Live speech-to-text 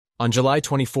On July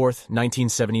 24,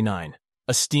 1979,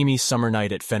 a steamy summer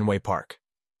night at Fenway Park.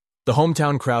 The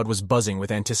hometown crowd was buzzing with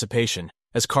anticipation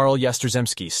as Carl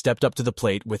Yastrzemski stepped up to the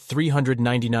plate with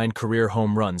 399 career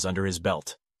home runs under his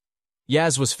belt.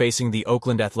 Yaz was facing the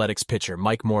Oakland Athletics pitcher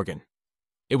Mike Morgan.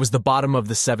 It was the bottom of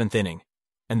the seventh inning,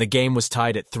 and the game was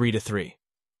tied at 3-3.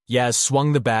 Yaz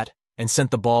swung the bat and sent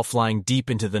the ball flying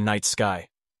deep into the night sky.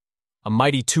 A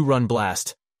mighty two-run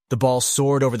blast, the ball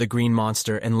soared over the green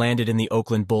monster and landed in the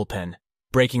Oakland bullpen,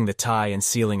 breaking the tie and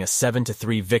sealing a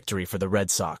 7-3 victory for the Red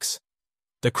Sox.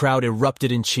 The crowd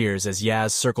erupted in cheers as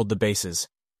Yaz circled the bases,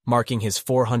 marking his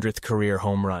 400th career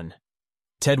home run.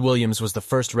 Ted Williams was the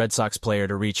first Red Sox player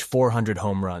to reach 400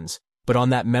 home runs, but on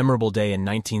that memorable day in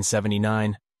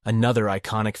 1979, another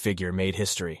iconic figure made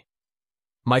history.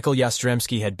 Michael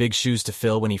Yastrzemski had big shoes to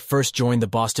fill when he first joined the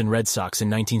Boston Red Sox in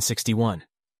 1961.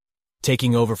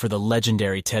 Taking over for the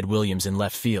legendary Ted Williams in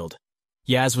left field,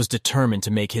 Yaz was determined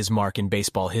to make his mark in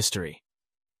baseball history.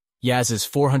 Yaz's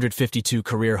 452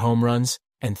 career home runs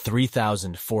and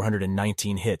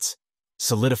 3,419 hits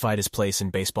solidified his place in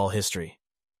baseball history.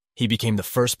 He became the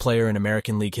first player in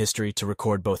American League history to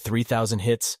record both 3,000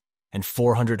 hits and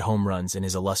 400 home runs in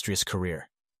his illustrious career.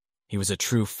 He was a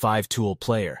true five-tool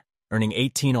player, earning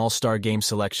 18 All-Star Game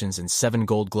selections and 7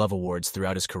 Gold Glove awards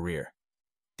throughout his career.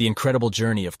 The incredible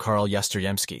journey of Carl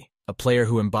Yastrzemski, a player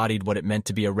who embodied what it meant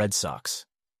to be a Red Sox.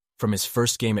 From his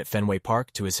first game at Fenway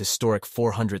Park to his historic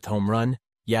 400th home run,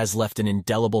 Yaz left an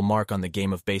indelible mark on the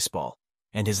game of baseball,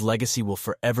 and his legacy will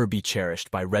forever be cherished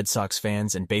by Red Sox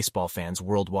fans and baseball fans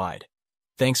worldwide.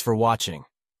 Thanks for watching.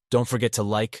 Don't forget to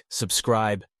like,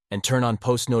 subscribe, and turn on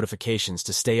post notifications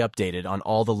to stay updated on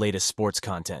all the latest sports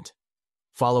content.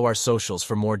 Follow our socials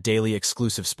for more daily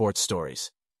exclusive sports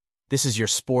stories. This is your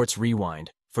Sports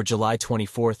Rewind for July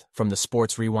 24th from the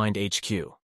Sports Rewind HQ.